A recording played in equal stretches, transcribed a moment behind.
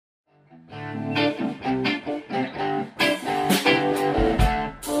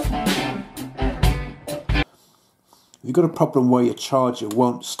you've got a problem where your charger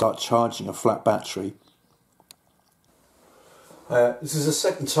won't start charging a flat battery. This is the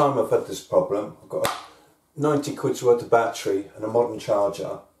second time I've had this problem. I've got 90 quid's worth of battery and a modern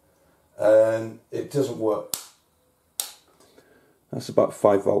charger, and it doesn't work. That's about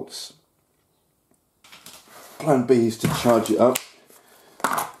 5 volts. Plan B is to charge it up.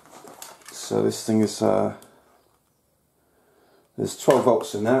 So this thing is, there's 12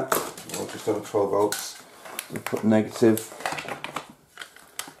 volts in that, or just over 12 volts. We put negative.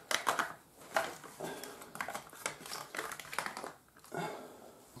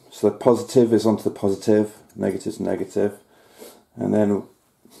 So the positive is onto the positive, negative's negative, and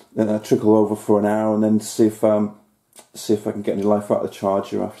then I trickle over for an hour and then see if I can get any life out of the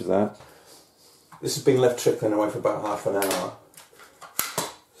charger after that. This has been left trickling away for about half an hour.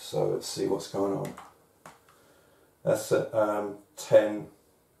 So let's see what's going on. That's at 10,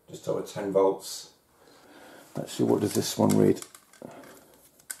 just over 10 volts. Actually, what does this one read?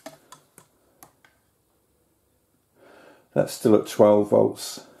 That's still at 12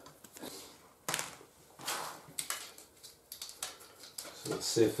 volts. So let's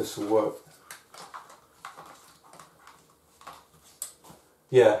see if this will work.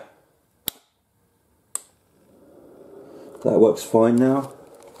 Yeah. That works fine now.